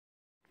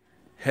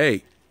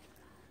Hey,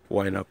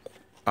 we're in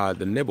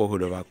the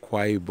neighborhood of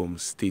Akwa Ibom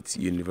State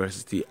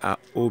University at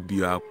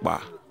Obio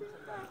Akpa.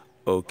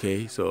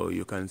 Okay, so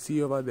you can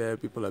see over there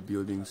people are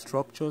building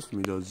structures. Let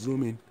me just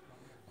zoom in.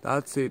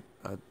 That's it.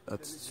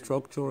 At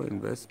structural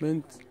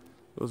investment,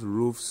 those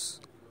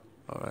roofs,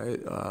 all right,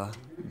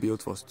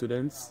 built for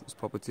students. This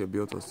property are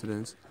built for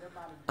students,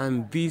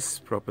 and this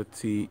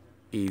property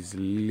is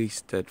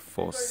listed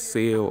for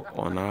sale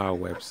on our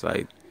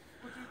website.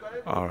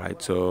 All right,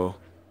 so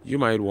you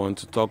might want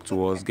to talk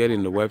to us. Get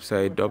in the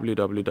website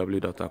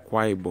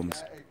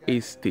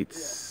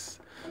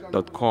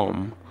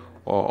www.akwaibomestates.com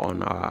or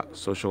on our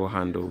social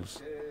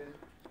handles.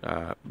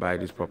 Buy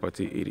this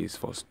property. It is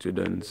for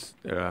students.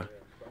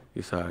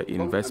 These are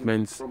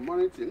investments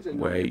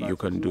where you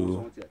can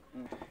do.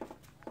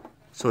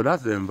 So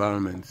that's the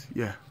environment.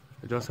 Yeah,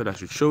 I just said I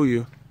should show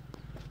you.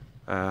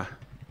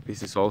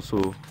 This is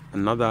also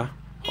another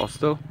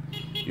hostel.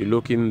 You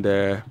look in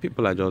there,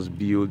 people are just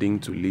building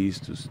to lease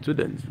to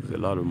students. There's a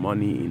lot of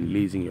money in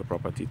leasing your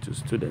property to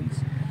students.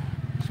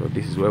 So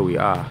this is where we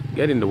are.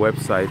 Get in the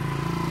website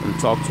and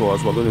talk to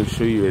us. We're going to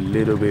show you a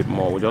little bit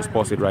more. We'll just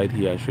pause it right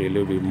here and show you a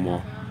little bit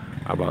more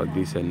about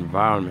this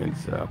environment.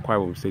 Akwa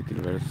Ibom State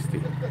University,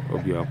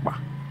 Obio Akpa,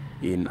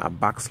 in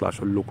Abak /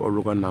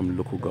 Oruk Anam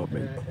local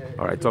government.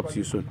 All right, talk to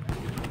you soon.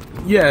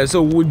 Yeah,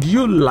 so would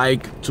you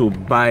like to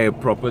buy a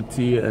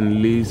property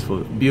and lease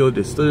for build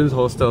a students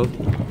hostel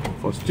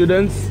for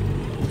students?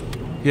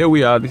 Here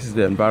we are. This is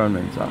the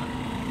environment.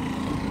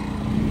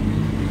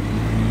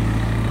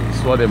 This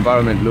is what the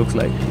environment looks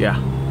like. Yeah.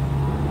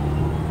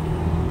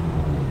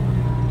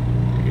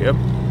 Yep.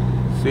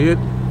 See it?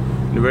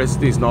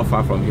 University is not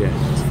far from here.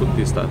 It's foot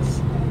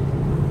distance.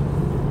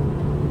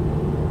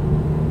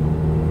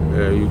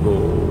 There you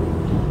go.